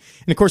closely.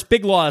 And of course,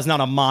 big law is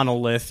not a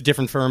monolith.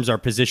 Different firms are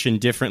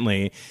positioned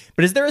differently.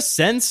 But is there a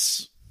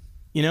sense,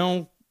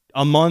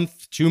 a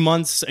month, 2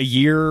 months, a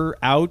year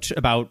out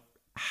about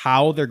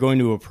how they're going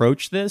to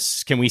approach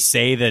this? Can we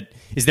say that,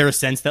 is there a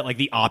sense that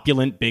the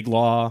opulent big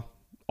law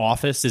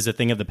office is a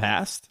thing of the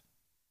past?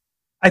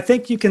 I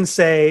think you can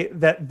say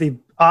that the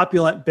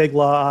opulent big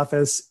law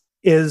office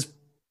is,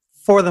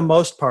 for the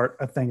most part,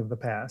 a thing of the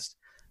past.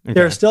 Okay.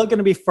 There are still going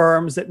to be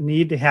firms that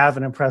need to have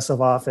an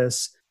impressive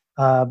office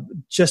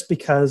just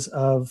because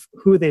of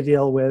who they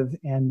deal with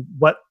and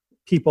what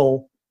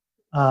people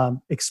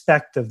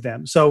expect of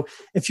them. So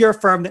if you're a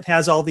firm that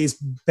has all these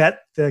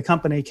bet the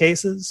company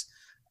cases,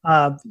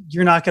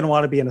 you're not going to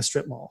want to be in a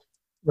strip mall,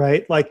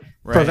 right?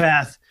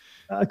 Cravath,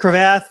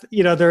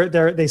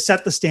 they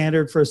set the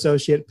standard for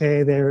associate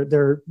pay.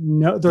 They're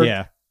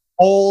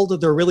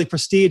old. They're really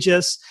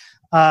prestigious.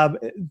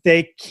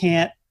 They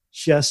can't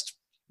just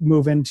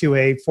move into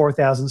a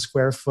 4,000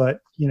 square foot,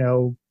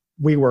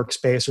 WeWork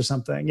space or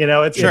something.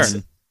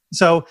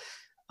 So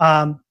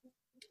on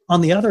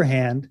the other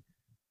hand,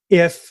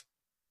 if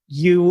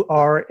you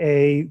are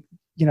if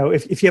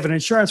you have an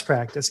insurance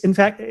practice, in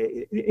fact,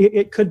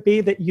 it could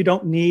be that you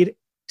don't need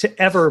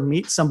to ever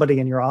meet somebody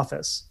in your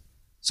office.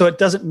 So it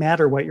doesn't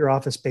matter what your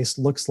office space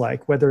looks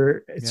like,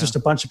 whether it's just a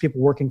bunch of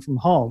people working from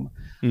home.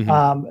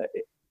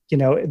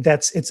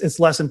 it's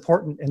less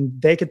important,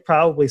 and they could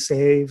probably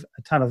save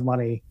a ton of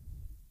money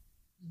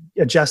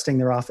adjusting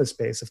their office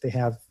space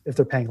if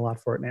they're paying a lot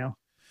for it now.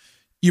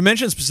 You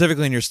mentioned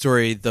specifically in your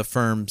story the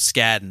firm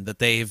Skadden, that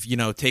they've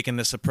taken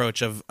this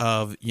approach of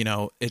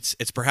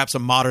it's perhaps a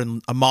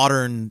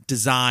modern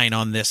design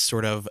on this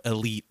sort of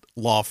elite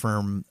law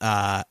firm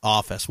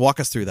office. Walk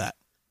us through that.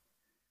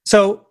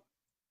 So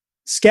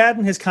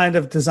Skadden has kind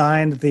of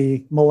designed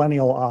the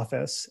millennial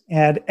office,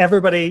 and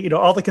everybody,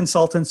 all the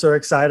consultants are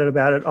excited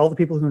about it. All the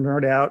people who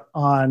nerd out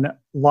on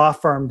law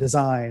firm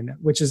design,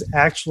 which is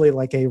actually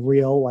like a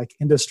real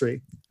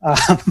industry,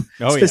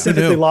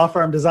 specifically law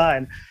firm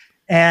design.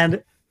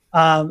 And,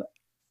 Skadden,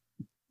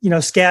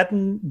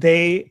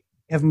 they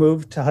have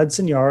moved to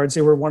Hudson Yards.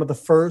 They were one of the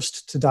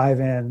first to dive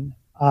in.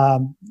 I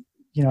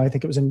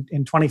think it was in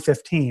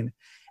 2015.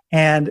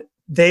 And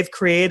they've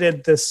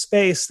created this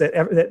space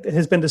that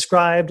has been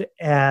described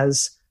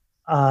as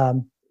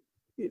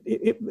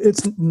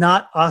it's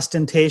not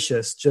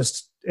ostentatious,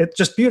 it's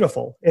just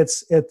beautiful.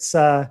 It's let's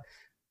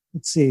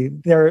see,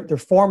 their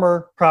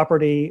former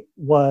property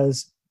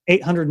was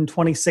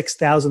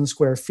 826,000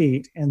 square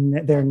feet,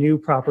 and their new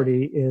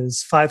property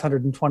is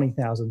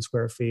 520,000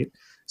 square feet.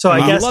 So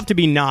I guess I'd love to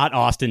be not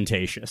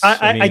ostentatious.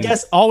 I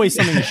guess always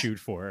something to shoot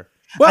for.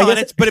 Well,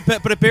 but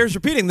it bears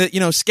repeating that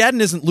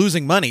Skadden isn't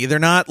losing money. They're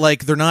not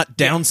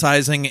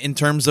downsizing in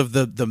terms of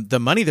the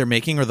money they're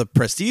making or the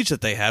prestige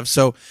that they have.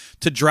 So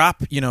to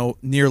drop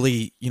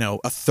nearly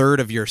a third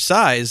of your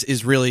size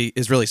is really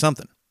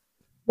something.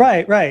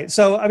 Right.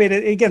 So I mean,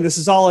 again, this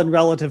is all in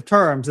relative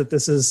terms, that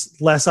this is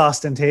less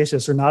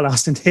ostentatious or not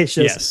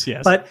ostentatious.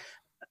 Yes. But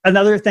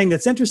another thing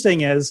that's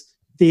interesting is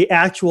the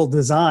actual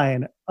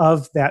design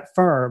of that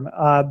firm.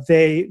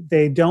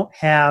 They don't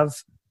have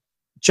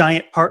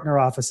giant partner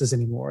offices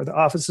anymore. The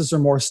offices are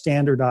more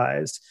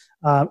standardized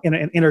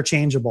and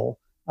interchangeable.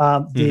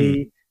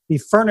 The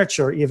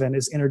furniture even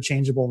is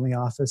interchangeable in the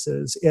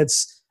offices.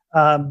 It's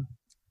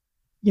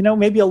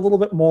maybe a little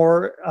bit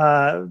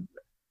more.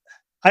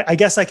 I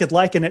guess I could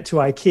liken it to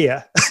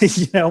IKEA,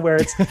 where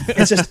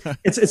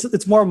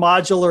it's more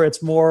modular.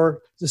 It's more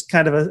just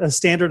kind of a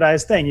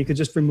standardized thing. You could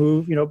just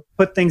remove,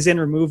 put things in,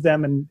 remove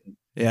them, and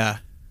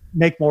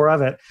make more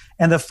of it.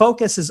 And the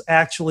focus is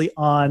actually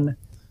on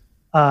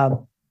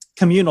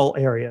communal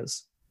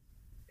areas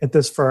at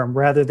this firm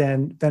rather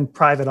than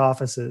private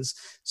offices.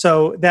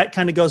 So that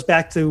kind of goes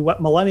back to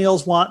what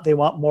millennials want. They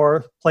want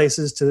more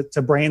places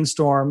to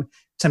brainstorm,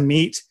 to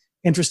meet,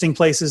 interesting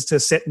places to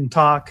sit and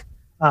talk,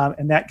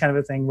 and that kind of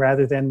a thing,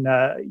 rather than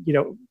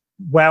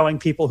wowing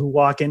people who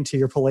walk into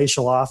your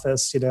palatial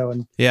office.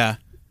 And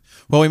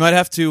Well, we might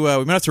have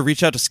to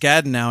reach out to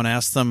Skadden now and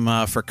ask them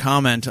for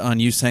comment on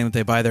you saying that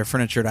they buy their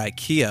furniture at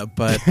IKEA.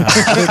 But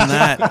other than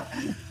that,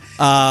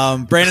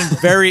 Brandon,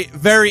 very,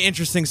 very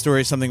interesting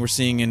story. Something we're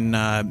seeing in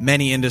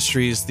many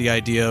industries. The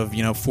idea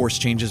of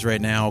forced changes right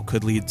now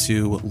could lead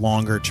to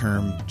longer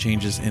term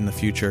changes in the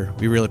future.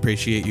 We really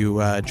appreciate you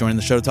joining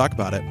the show to talk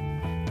about it.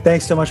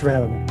 Thanks so much for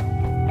having me.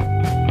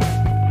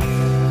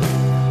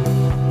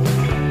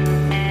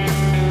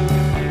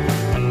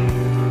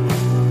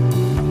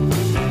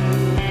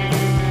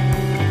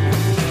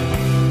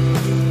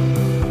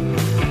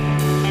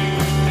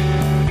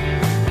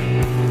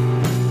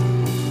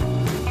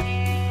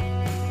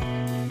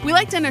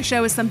 To end our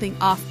show with something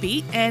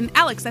offbeat, and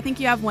Alex, I think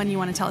you have one you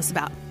want to tell us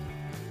about.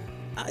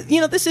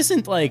 This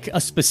isn't like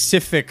a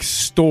specific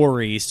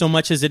story so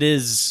much as it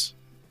is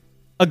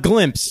a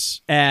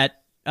glimpse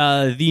at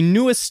the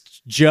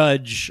newest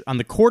judge on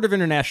the Court of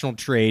International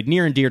Trade,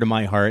 near and dear to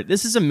my heart.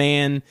 This is a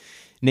man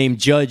named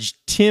Judge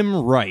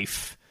Tim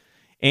Reif.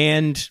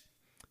 And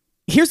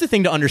here's the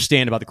thing to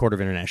understand about the Court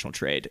of International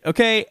Trade,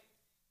 okay?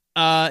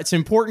 It's an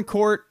important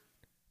court.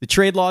 The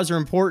trade laws are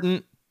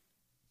important.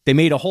 They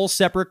made a whole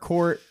separate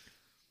court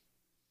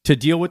to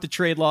deal with the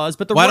trade laws,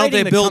 but why don't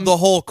they build the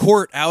whole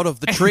court out of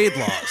the trade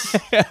laws?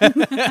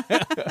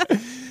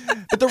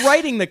 But the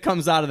writing that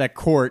comes out of that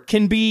court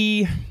can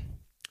be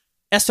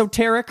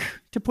esoteric,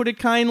 to put it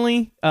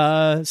kindly.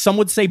 Some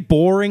would say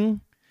boring,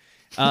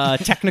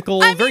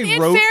 technical, very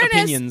rote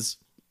opinions.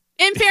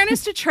 In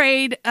fairness to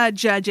trade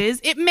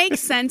judges, it makes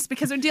sense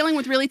because they're dealing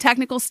with really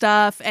technical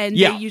stuff, and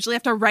they usually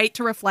have to write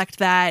to reflect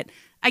that.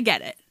 I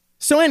get it.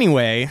 So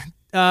anyway,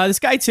 this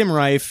guy, Tim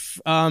Reif,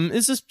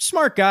 is a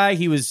smart guy.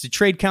 He was the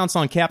trade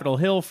counsel on Capitol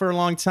Hill for a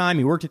long time.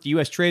 He worked at the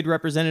U.S. Trade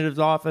Representative's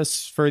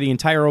office for the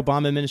entire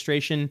Obama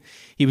administration.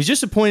 He was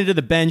just appointed to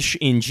the bench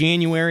in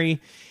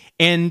January,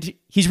 and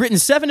he's written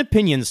 7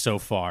 opinions so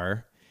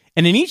far.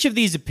 And in each of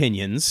these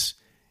opinions,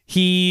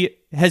 he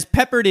has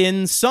peppered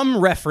in some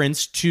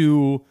reference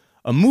to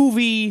a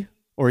movie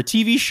or a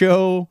TV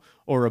show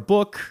or a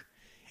book.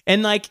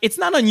 And it's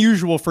not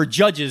unusual for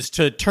judges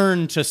to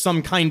turn to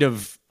some kind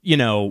of,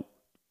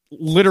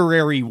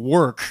 literary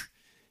work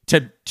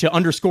to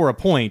underscore a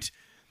point,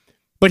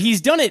 but he's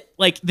done it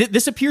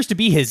this appears to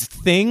be his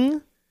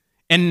thing,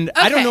 and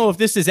okay. I don't know if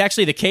this is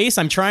actually the case.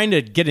 I'm trying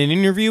to get an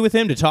interview with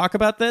him to talk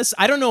about this.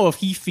 I don't know if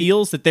he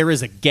feels that there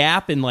is a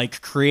gap in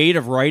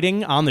creative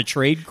writing on the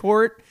trade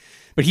court,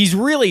 But he's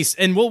really,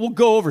 and we'll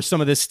go over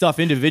some of this stuff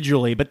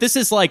individually, but this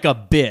is like a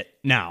bit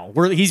now.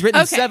 He's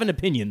written 7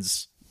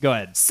 opinions. Go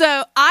ahead.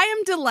 So I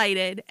am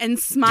delighted and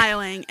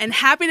smiling and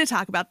happy to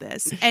talk about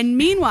this. And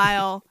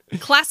meanwhile,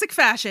 classic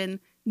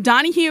fashion,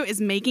 Donahue is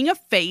making a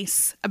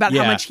face about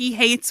how much he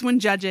hates when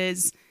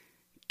judges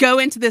go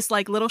into this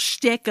like little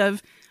shtick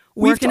of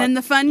working in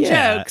the fun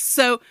jokes.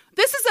 So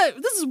this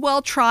is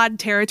well-trod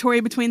territory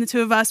between the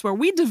two of us where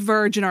we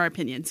diverge in our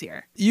opinions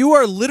here. You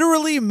are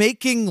literally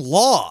making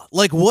law.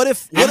 Like, what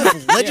if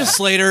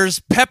legislators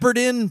peppered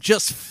in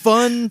just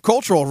fun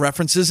cultural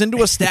references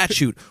into a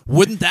statute?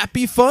 Wouldn't that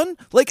be fun?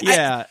 Like,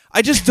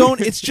 I just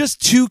don't. It's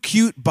just too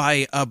cute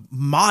by a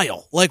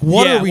mile. Like,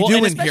 what are we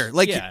doing here?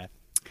 Like,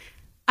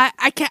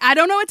 I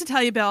don't know what to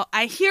tell you, Bill.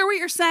 I hear what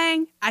you're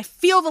saying. I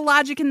feel the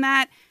logic in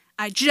that.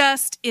 I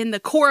just, in the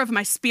core of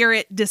my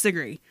spirit,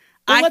 disagree.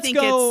 Well, I think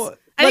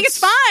it's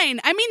fine.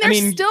 I mean,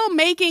 they're still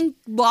making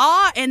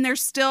law, and they're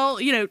still,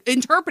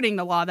 interpreting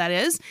the law, that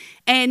is,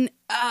 and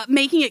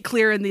making it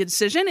clear in the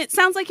decision. It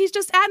sounds like he's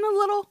just adding a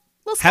little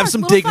have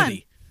some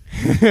dignity.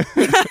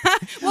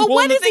 well,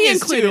 what is he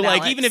including?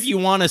 Like, even if you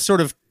want to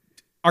sort of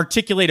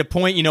articulate a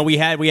point, we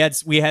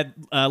had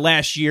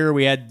last year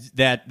we had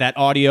that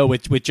audio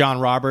with John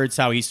Roberts,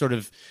 how he sort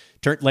of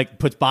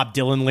puts Bob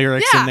Dylan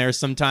lyrics in there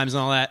sometimes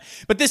and all that.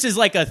 But this is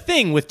like a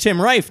thing with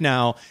Tim Rife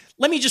now.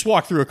 Let me just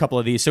walk through a couple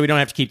of these so we don't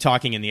have to keep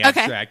talking in the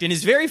abstract. In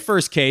his very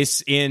first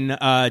case in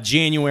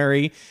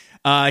January,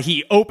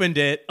 he opened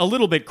it a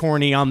little bit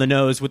corny on the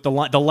nose with the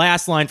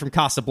last line from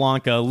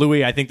Casablanca.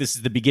 Louis, I think this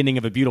is the beginning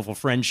of a beautiful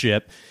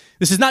friendship.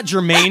 This is not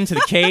germane to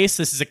the case.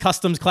 This is a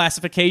customs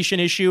classification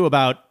issue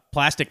about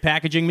plastic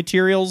packaging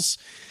materials.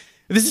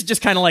 This is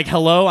just kind of like,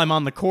 hello, I'm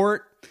on the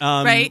court.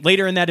 Right.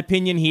 Later in that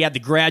opinion, he had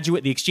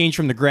the exchange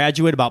from The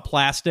Graduate about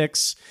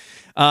plastics.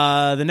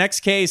 The next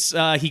case,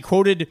 he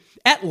quoted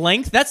at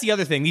length. That's the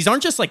other thing. These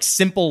aren't just like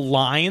simple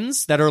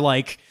lines that are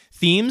like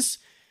themes.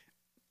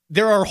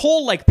 There are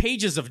whole like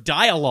pages of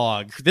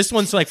dialogue. This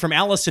one's like from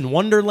Alice in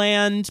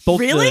Wonderland. Whole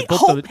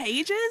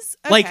pages?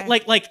 Okay.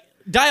 Like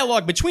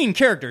dialogue between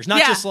characters, not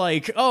just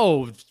like,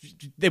 oh,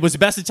 it was the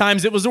best of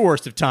times, it was the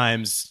worst of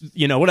times,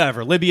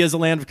 whatever. Libya is a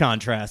land of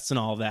contrasts and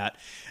all of that.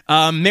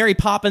 Mary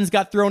Poppins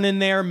got thrown in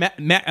there.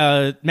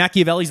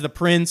 Machiavelli's The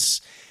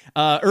Prince.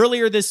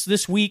 Earlier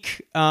this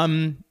week,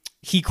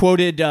 he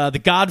quoted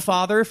The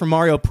Godfather from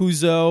Mario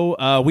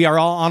Puzo. We are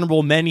all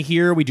honorable men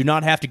here. We do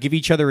not have to give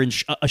each other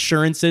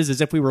assurances as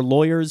if we were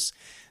lawyers.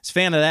 I was a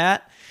fan of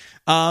that.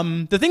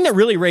 The thing that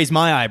really raised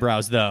my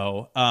eyebrows,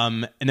 though,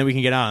 and then we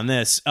can get on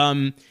this.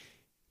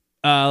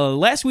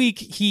 Last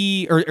week,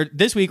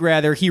 this week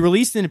rather, he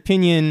released an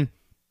opinion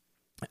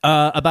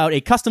about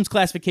a customs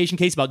classification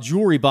case about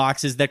jewelry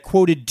boxes that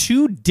quoted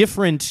 2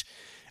 different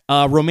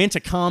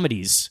romantic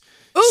comedies.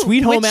 Ooh,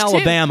 Sweet Home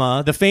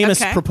Alabama, the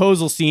famous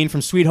proposal scene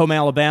from Sweet Home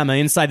Alabama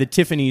inside the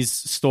Tiffany's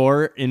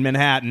store in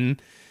Manhattan.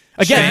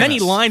 Again, many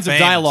lines of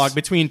dialogue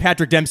between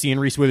Patrick Dempsey and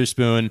Reese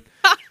Witherspoon.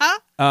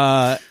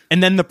 And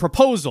then The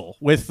Proposal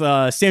with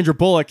Sandra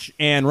Bullock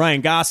and Ryan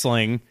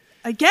Gosling.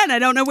 Again, I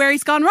don't know where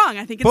he's gone wrong.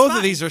 I think it's both fine.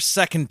 of these are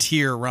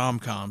second-tier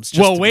rom-coms.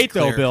 Well, wait,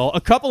 though, Bill. A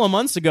couple of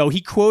months ago,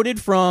 he quoted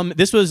from...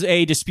 This was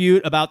a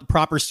dispute about the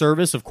proper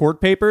service of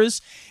court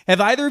papers. Have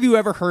either of you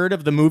ever heard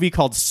of the movie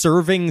called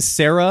Serving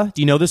Sarah?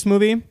 Do you know this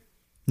movie?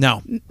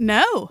 No.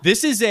 No.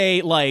 This is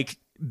a,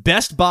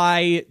 Best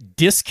Buy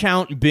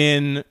discount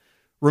bin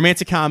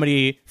romantic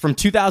comedy from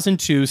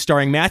 2002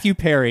 starring Matthew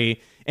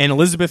Perry and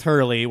Elizabeth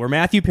Hurley, where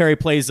Matthew Perry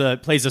plays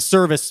a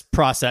service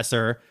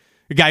processor,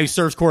 a guy who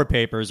serves court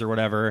papers or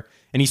whatever,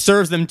 and he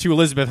serves them to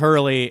Elizabeth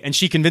Hurley, and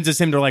she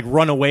convinces him to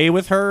run away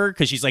with her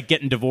because she's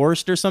getting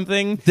divorced or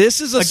something.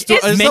 This is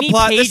many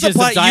pages of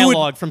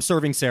dialogue from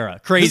Serving Sarah.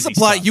 Crazy. This is a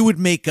plot stuff. you would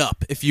make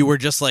up if you were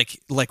just like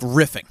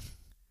riffing.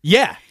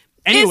 Yeah.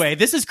 Anyway,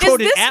 this is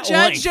quoted is at this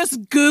judge length. just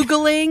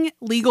Googling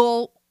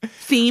legal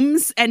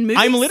themes and movies?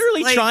 I'm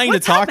literally trying to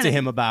talk happening? to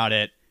him about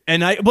it.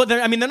 And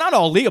they're not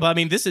all legal, but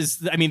he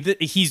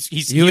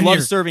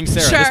loves Serving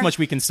Sarah. Sure. This much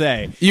we can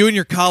say. You and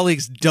your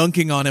colleagues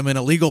dunking on him in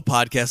a legal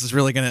podcast is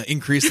really going to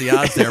increase the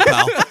odds there,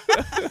 pal.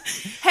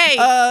 Hey,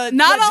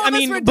 not all of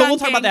us were but we'll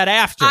talk about that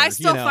after. I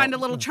still find a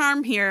little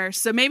charm here,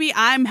 so maybe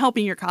I'm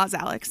helping your cause,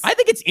 Alex. I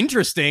think it's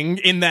interesting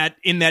in that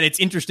it's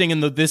interesting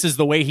and this is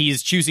the way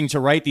he's choosing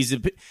to write these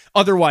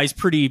otherwise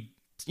pretty,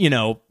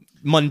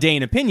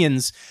 mundane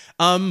opinions.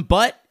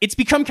 But it's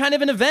become kind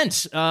of an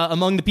event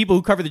among the people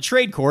who cover the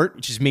trade court,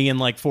 which is me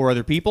and 4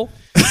 other people,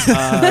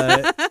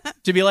 to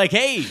be like,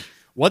 hey,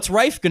 what's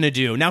Rife going to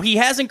do? Now, he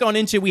hasn't gone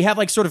into, we have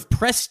sort of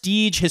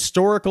prestige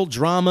historical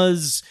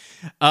dramas,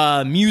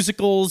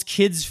 musicals,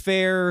 kids'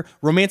 fair,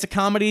 romantic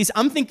comedies.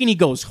 I'm thinking he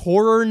goes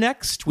horror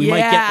next. We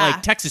might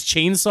get Texas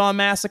Chainsaw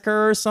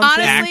Massacre or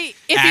something. Honestly,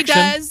 if he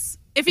does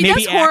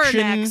horror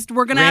next,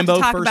 we're going to have to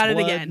talk about it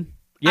again.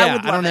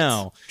 Yeah, I don't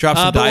know. Drop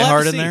some Die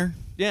Hard in there.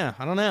 Yeah,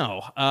 I don't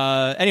know.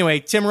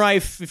 Anyway, Tim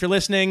Rife, if you're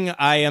listening,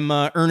 I am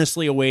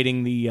earnestly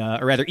awaiting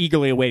or rather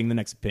eagerly awaiting the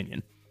next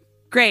opinion.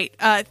 Great.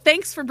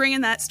 Thanks for bringing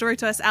that story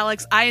to us,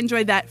 Alex. I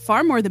enjoyed that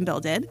far more than Bill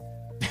did.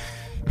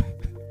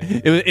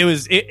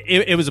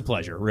 It was a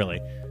pleasure, really.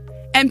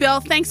 And Bill,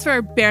 thanks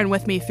for bearing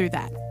with me through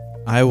that.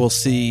 I will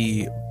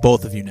see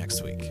both of you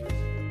next week.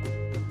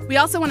 We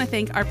also want to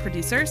thank our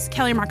producers,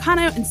 Kelly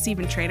Marcano and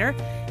Stephen Trader,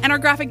 and our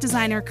graphic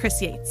designer,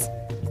 Chris Yates.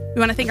 We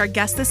want to thank our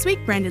guests this week,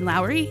 Brandon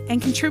Lowry,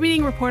 and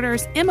contributing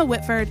reporters Emma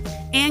Whitford,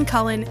 Ann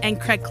Cullen,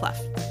 and Craig Clough.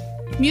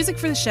 Music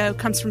for the show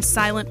comes from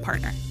Silent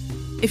Partner.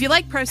 If you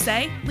like Pro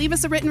Se, leave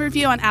us a written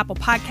review on Apple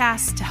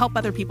Podcasts to help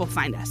other people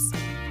find us.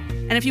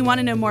 And if you want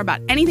to know more about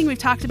anything we've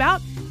talked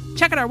about,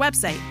 check out our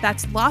website.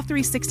 That's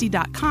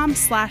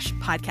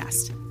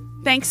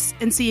law360.com/podcast. Thanks,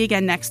 and see you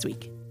again next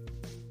week.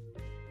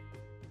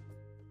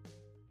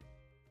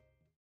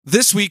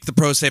 This week, the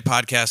Pro Se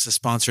podcast is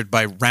sponsored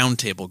by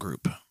Roundtable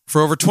Group.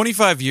 For over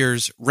 25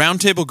 years,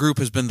 Roundtable Group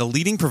has been the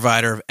leading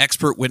provider of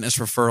expert witness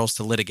referrals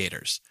to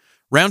litigators.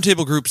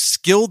 Roundtable Group's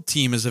skilled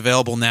team is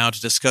available now to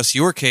discuss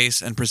your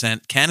case and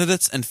present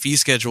candidates and fee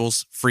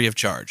schedules free of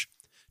charge.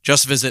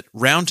 Just visit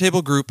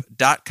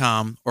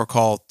roundtablegroup.com or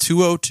call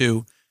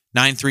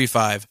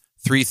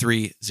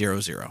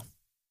 202-935-3300.